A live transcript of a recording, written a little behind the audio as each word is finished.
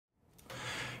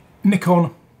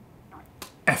Nikon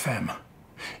FM.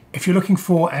 If you're looking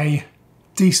for a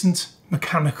decent,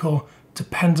 mechanical,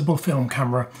 dependable film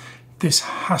camera, this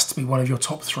has to be one of your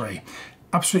top three.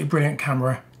 Absolutely brilliant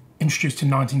camera, introduced in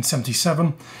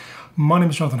 1977. My name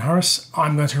is Jonathan Harris.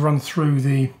 I'm going to run through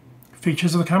the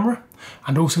features of the camera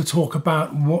and also talk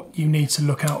about what you need to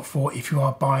look out for if you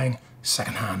are buying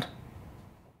secondhand.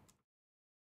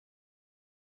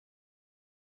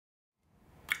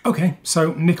 Okay,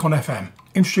 so Nikon FM,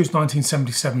 introduced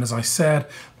 1977 as I said,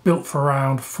 built for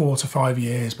around 4 to 5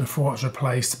 years before it was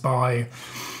replaced by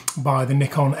the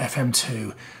Nikon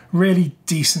FM2. Really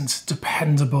decent,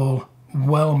 dependable,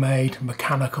 well-made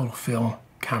mechanical film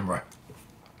camera.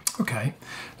 Okay,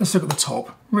 let's look at the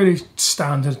top. Really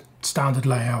standard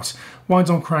layout. Winds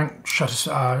on crank,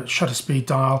 shutter speed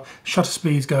dial. Shutter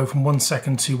speeds go from 1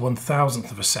 second to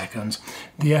 1/1000th of a second.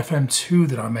 The FM2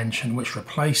 that I mentioned, which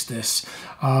replaced this,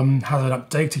 has an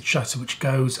updated shutter which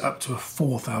goes up to a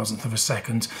 4/1000th of a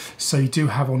second. So you do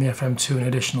have on the FM2 an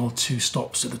additional 2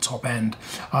 stops at the top end.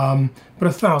 But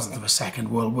 1/1000th of a second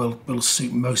will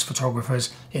suit most photographers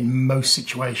in most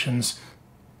situations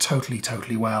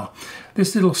totally well.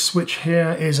 This little switch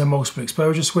here is a multiple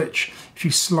exposure switch. If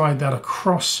you slide that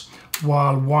across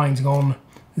while winding on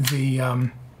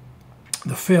the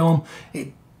film,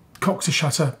 it cocks the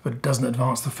shutter, but it doesn't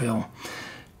advance the film.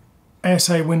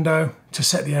 ASA window. To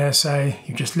set the ASA,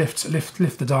 you just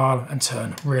lift the dial and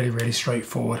turn. Really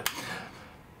straightforward.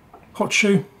 Hot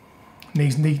shoe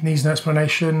needs no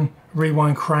explanation.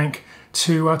 Rewind crank.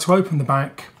 To open the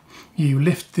back, you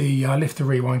lift the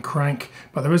rewind crank,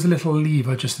 but there is a little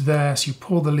lever just there, so you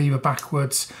pull the lever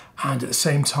backwards and at the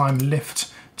same time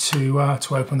lift to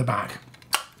open the back.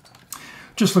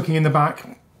 Just looking in the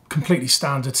back, completely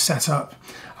standard setup.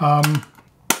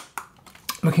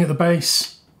 Looking at the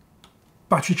base,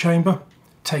 battery chamber,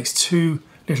 takes 2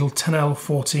 little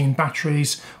 10L14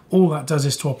 batteries. All that does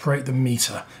is to operate the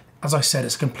meter. As I said,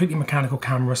 it's a completely mechanical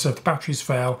camera, so if the batteries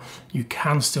fail, you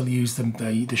can still use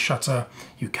the shutter,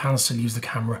 you can still use the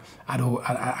camera at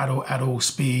all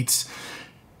speeds.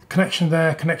 Connection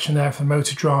there for the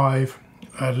motor drive.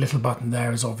 A little button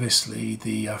there is obviously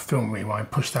the film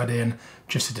rewind. Push that in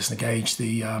just to disengage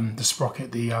the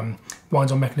sprocket, the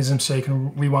wind-on mechanism, so you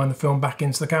can rewind the film back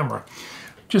into the camera.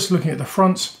 Just looking at the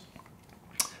front,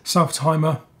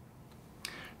 self-timer,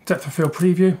 depth of field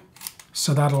preview.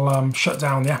 So that'll shut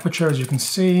down the aperture, as you can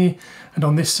see. And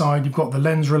on this side, you've got the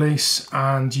lens release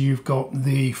and you've got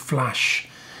the flash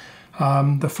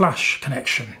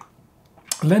connection.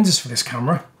 Lenses for this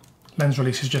camera. Lens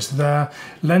release is just there.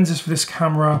 Lenses for this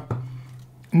camera,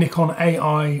 Nikon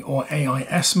AI or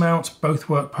AIS mount, both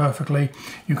work perfectly.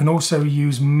 You can also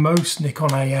use most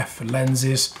Nikon AF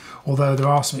lenses, although there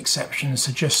are some exceptions.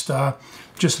 So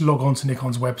just log on to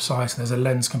Nikon's website and there's a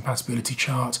lens compatibility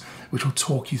chart which will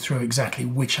talk you through exactly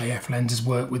which AF lenses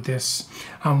work with this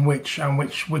and which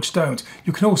don't.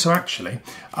 You can also actually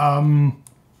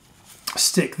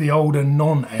stick the older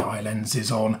non-AI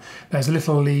lenses on. There's a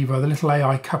little lever, the little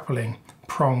AI coupling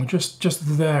prong just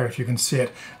there, if you can see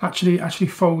it, actually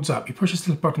folds up. You push this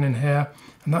little button in here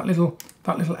and that little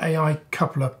AI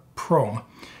coupler prong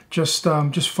just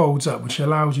folds up, which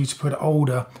allows you to put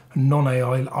older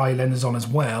non-AI lenses on as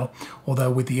well.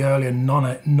 Although with the earlier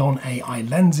non-AI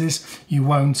lenses, you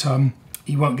won't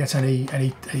get any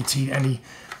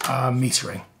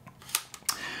metering.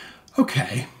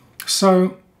 Okay,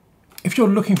 so if you're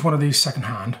looking for one of these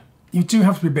secondhand, you do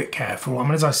have to be a bit careful. I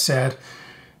mean, as I said,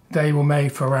 they were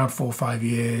made for around 4 or 5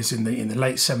 years in the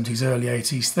late 70s, early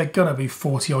 80s. They're gonna be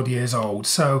 40 odd years old.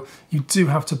 So you do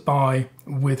have to buy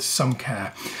with some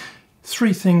care.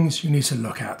 3 things you need to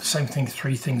look at. The same thing,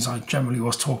 3 things I generally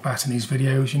always talk about in these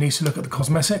videos. You need to look at the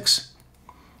cosmetics,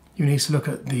 you need to look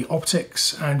at the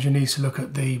optics, and you need to look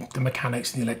at the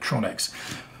mechanics and the electronics.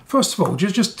 First of all,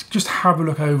 just have a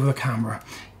look over the camera.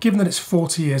 Given that it's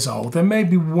 40 years old, there may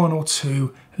be 1 or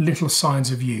 2 little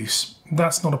signs of use.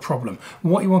 That's not a problem.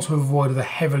 What you want to avoid are the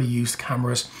heavily used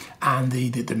cameras and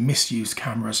the misused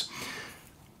cameras.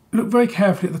 Look very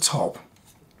carefully at the top.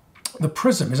 The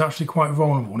prism is actually quite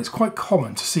vulnerable and it's quite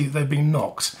common to see that they've been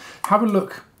knocked. Have a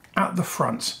look at the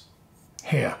front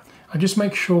here and just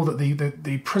make sure that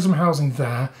the prism housing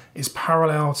there is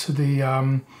parallel to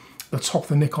the top of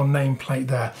the Nikon nameplate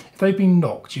there. If they've been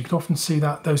knocked, you can often see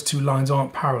that those 2 lines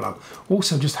aren't parallel.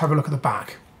 Also, just have a look at the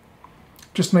back.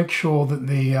 Just make sure that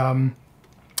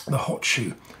the hot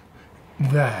shoe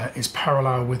there is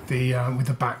parallel with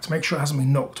the back to make sure it hasn't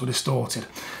been knocked or distorted.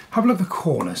 Have a look at the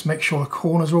corners. Make sure the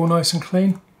corners are all nice and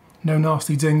clean. No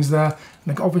nasty dings there.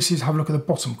 And obviously, have a look at the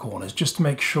bottom corners just to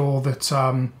make sure that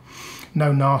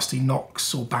no nasty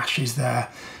knocks or bashes there.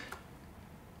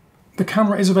 The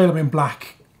camera is available in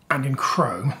black and in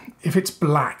chrome. If it's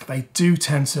black, they do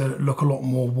tend to look a lot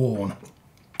more worn,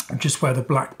 just where the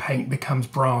black paint becomes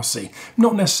brassy.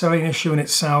 Not necessarily an issue in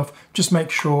itself, just make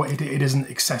sure it isn't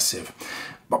excessive.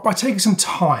 But by taking some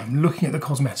time looking at the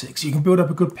cosmetics, you can build up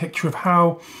a good picture of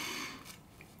how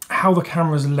the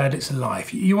camera's led its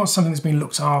life. You want something that's been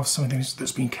looked after, something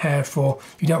that's been cared for.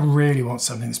 You don't really want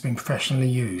something that's been professionally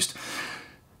used.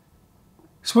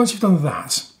 So once you've done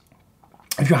that,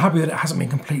 if you're happy that it hasn't been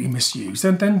completely misused,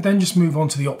 then just move on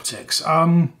to the optics.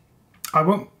 I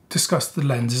won't discuss the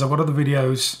lenses. I've got other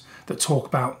videos that talk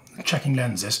about checking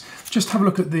lenses. Just have a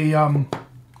look at the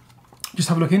just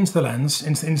have a look into the lens,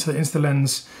 into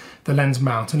the lens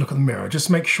mount, and look at the mirror. Just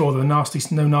make sure there are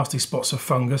no nasty spots of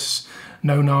fungus,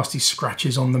 no nasty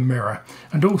scratches on the mirror,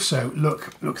 and also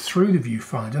look through the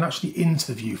viewfinder and actually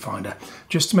into the viewfinder,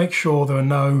 just to make sure there are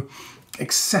no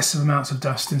excessive amounts of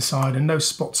dust inside and no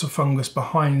spots of fungus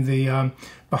behind the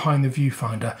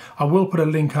viewfinder. I will put a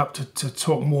link up to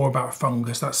talk more about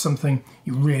fungus. That's something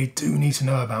you really do need to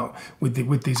know about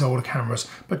with these older cameras.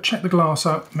 But check the glass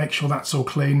out, make sure that's all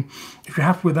clean. If you're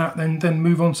happy with that, then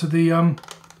move on to the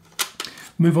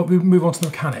move on to the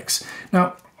mechanics.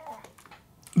 Now,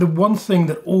 the one thing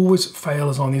that always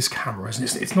fails on these cameras,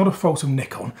 and it's not a fault of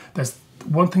Nikon, there's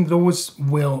one thing that always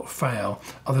will fail,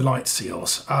 are the light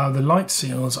seals. The light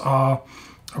seals are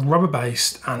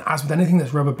rubber-based, and as with anything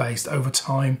that's rubber-based, over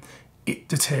time it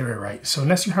deteriorates. So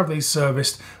unless you have these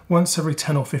serviced once every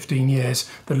 10 or 15 years,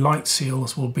 the light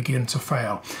seals will begin to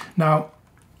fail. Now,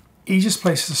 easiest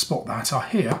places to spot that are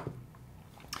here.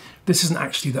 This isn't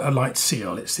actually a light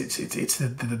seal, it's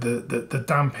the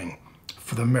damping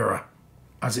for the mirror.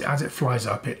 As it flies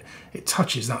up, it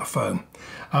touches that foam.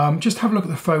 Just have a look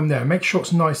at the foam there. Make sure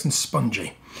it's nice and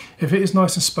spongy. If it is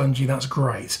nice and spongy, that's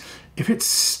great. If it's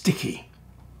sticky,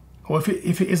 or if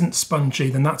it isn't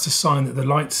spongy, then that's a sign that the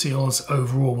light seals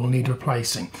overall will need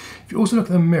replacing. If you also look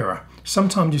at the mirror,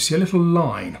 sometimes you see a little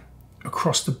line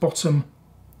across the bottom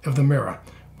of the mirror.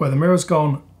 Where the mirror's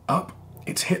gone up,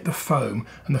 it's hit the foam,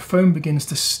 and the foam begins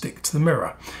to stick to the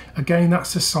mirror. Again,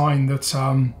 that's a sign that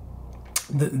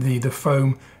the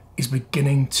foam is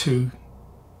beginning to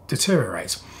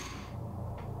deteriorate.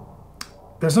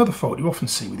 There's another fault you often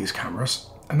see with these cameras,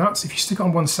 and that's if you stick it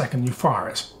on 1 second and you fire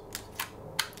it.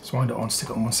 So wind it on, stick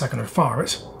it on 1 second and fire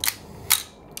it.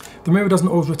 The mirror doesn't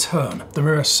always return. The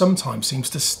mirror sometimes seems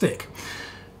to stick.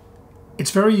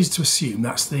 It's very easy to assume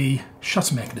that's the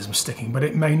shutter mechanism sticking, but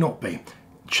it may not be.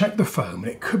 Check the foam,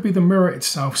 and it could be the mirror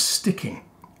itself sticking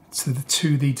to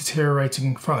the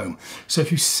deteriorating foam. So if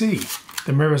you see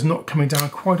the mirror's not coming down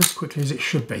quite as quickly as it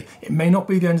should be, it may not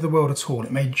be the end of the world at all.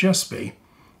 It may just be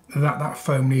that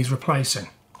foam needs replacing.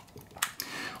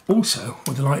 Also,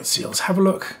 with the light seals, have a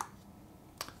look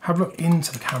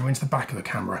into the camera, into the back of the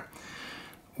camera.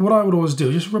 What I would always do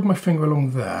is just rub my finger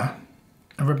along there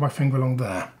and rub my finger along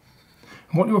there.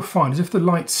 And what you'll find is if the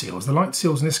light seals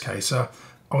in this case are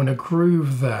in a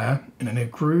groove there, and in a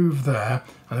groove there,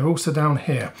 and they're also down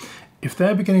here. If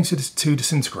they're beginning to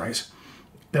disintegrate,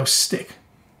 they'll stick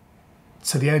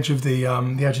to the edge of the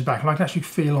back. And I can actually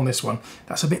feel on this one,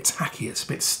 that's a bit tacky, it's a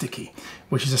bit sticky,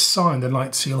 which is a sign the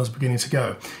light seal is beginning to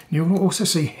go. And you'll also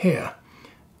see here,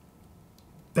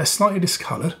 they're slightly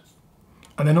discoloured,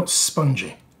 and they're not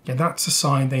spongy. Yeah, that's a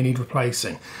sign they need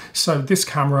replacing. So this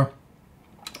camera,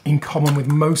 in common with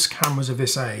most cameras of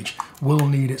this age, will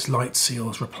need its light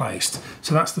seals replaced.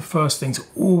 So that's the first thing to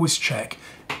always check,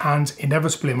 and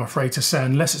inevitably, I'm afraid to say,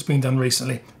 unless it's been done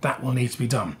recently, that will need to be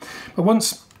done. But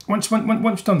once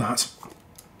you've done that,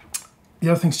 the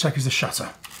other thing to check is the shutter.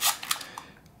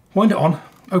 Wind it on,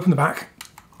 open the back,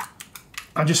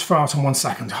 and just fire it on 1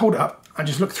 second. Hold it up and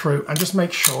just look through and just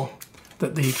make sure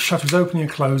that the shutter is opening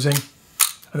and closing,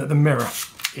 and that the mirror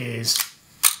is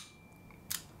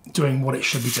doing what it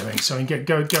should be doing. So you get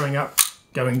going up,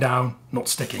 going down, not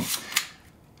sticking.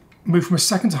 Move from a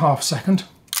second to half a second.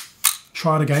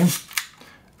 Try it again.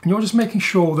 And you're just making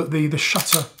sure that the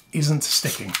shutter isn't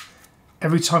sticking.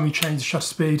 Every time you change the shutter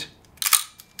speed,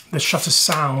 the shutter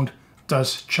sound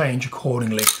does change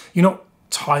accordingly. You're not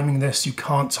timing this, you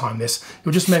can't time this.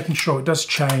 You're just making sure it does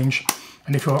change.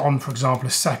 And if you're on, for example,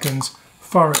 a second,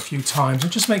 fire it a few times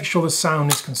and just make sure the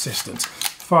sound is consistent.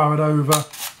 Fire it over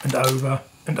and over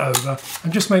and over,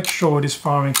 and just make sure it is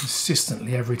firing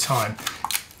consistently every time.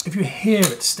 If you hear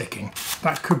it sticking,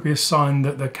 that could be a sign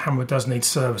that the camera does need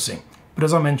servicing. But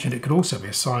as I mentioned, it could also be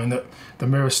a sign that the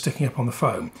mirror is sticking up on the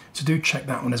foam. So do check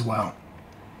that one as well.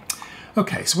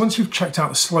 Okay, so once you've checked out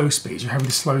the slow speeds, you're having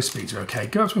the slow speeds are okay,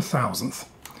 go up to 1,000th,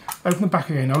 open the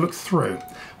back again, now look through,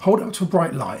 hold it up to a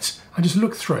bright light, and just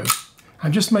look through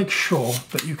and just make sure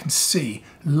that you can see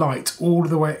light all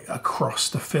the way across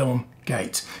the film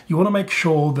gate. You want to make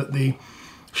sure that the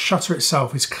shutter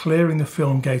itself is clearing the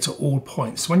film gate at all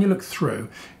points. So when you look through,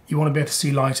 you want to be able to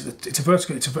see light at the, it's a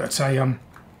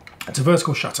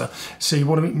vertical shutter, so you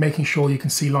want to be making sure you can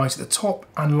see light at the top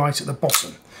and light at the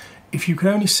bottom. If you can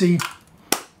only see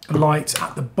light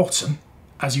at the bottom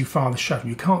as you fire the shutter,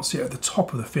 you can't see it at the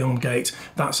top of the film gate,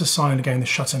 that's a sign again the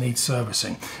shutter needs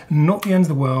servicing. Not the end of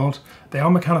the world, they are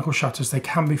mechanical shutters, they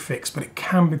can be fixed, but it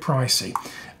can be pricey.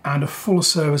 And a full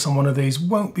service on one of these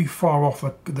won't be far off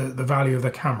the value of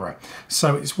the camera.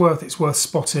 So it's worth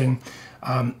spotting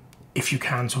if you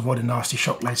can, to avoid a nasty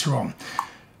shock later on.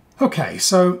 Okay,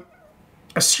 so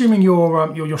assuming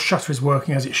your shutter is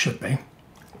working as it should be,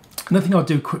 another thing I'll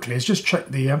do quickly is just check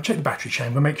the battery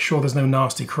chamber, make sure there's no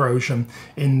nasty corrosion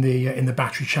in the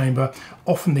battery chamber.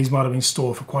 Often these might have been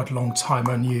stored for quite a long time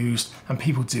unused, and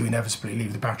people do inevitably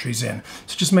leave the batteries in.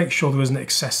 So just make sure there isn't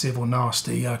excessive or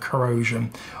nasty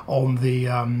corrosion in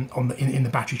the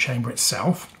battery chamber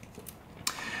itself.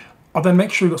 I'll then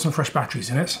make sure you've got some fresh batteries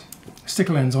in it, stick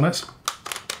a lens on it,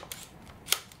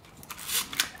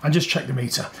 and just check the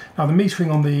meter. Now the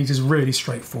metering on these is really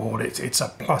straightforward. It's a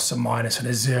plus, a minus, and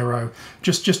a zero.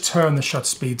 Just turn the shutter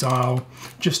speed dial,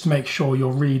 just to make sure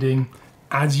you're reading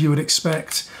as you would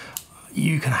expect.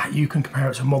 You can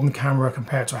compare it to a modern camera,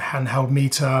 compare it to a handheld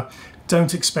meter.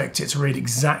 Don't expect it to read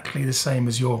exactly the same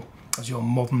as your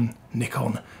modern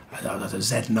Nikon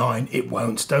Z9. It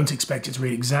won't. Don't expect it to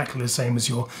read exactly the same as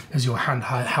your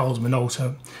handheld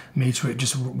Minolta meter. It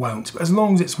just won't. But as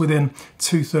long as it's within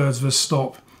 2/3 of a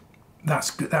stop,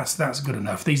 that's good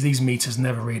enough. These meters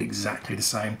never read exactly the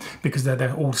same because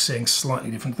they're all seeing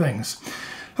slightly different things.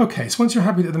 Okay, so once you're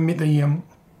happy that the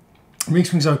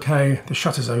metering's okay, the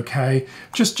shutter's okay,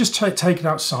 just take it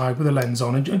outside with the lens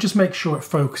on and just make sure it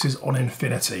focuses on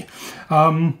infinity.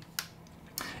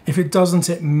 If it doesn't,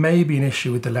 it may be an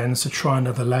issue with the lens, so try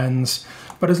another lens.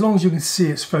 But as long as you can see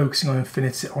it's focusing on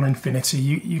infinity,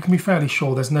 you can be fairly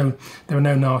sure there are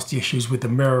no nasty issues with the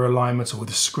mirror alignment or with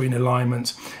the screen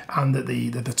alignment, and that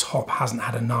the top hasn't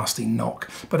had a nasty knock.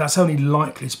 But that's only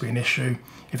likely to be an issue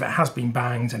if it has been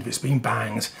banged, and if it's been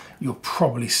banged, you'll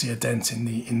probably see a dent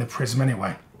in the prism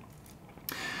anyway.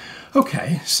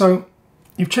 Okay, so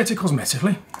you've checked it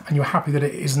cosmetically, and you're happy that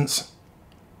it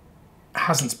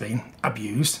hasn't been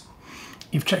abused.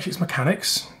 You've checked its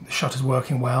mechanics, the shutter's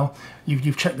working well.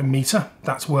 You've checked the meter,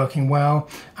 that's working well.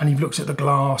 And you've looked at the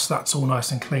glass, that's all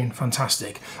nice and clean,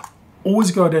 fantastic.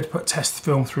 Always a good idea to put test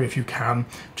film through if you can.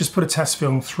 Just put a test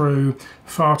film through,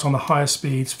 fire it on the higher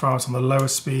speeds, fire it on the lower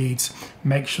speeds,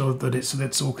 make sure that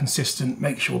it's all consistent,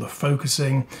 make sure the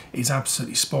focusing is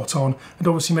absolutely spot on, and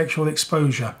obviously make sure the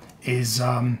exposure is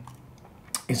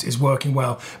working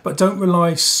well. But don't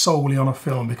rely solely on a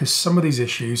film, because some of these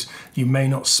issues you may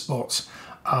not spot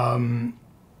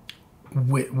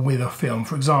with a film.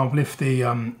 For example, if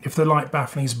the light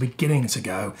baffling is beginning to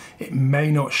go, it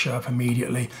may not show up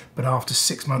immediately, but after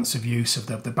 6 months of use of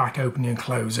the back opening and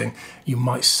closing, you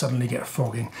might suddenly get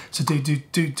fogging. So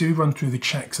do run through the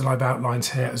checks that I've outlined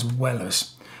here, as well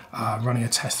as running a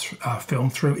test film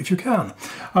through if you can.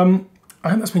 I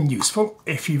hope that's been useful.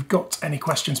 If you've got any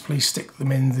questions, please stick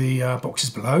them in the boxes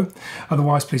below.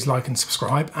 Otherwise, please like and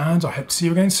subscribe, and I hope to see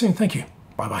you again soon. Thank you.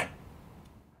 Bye-bye.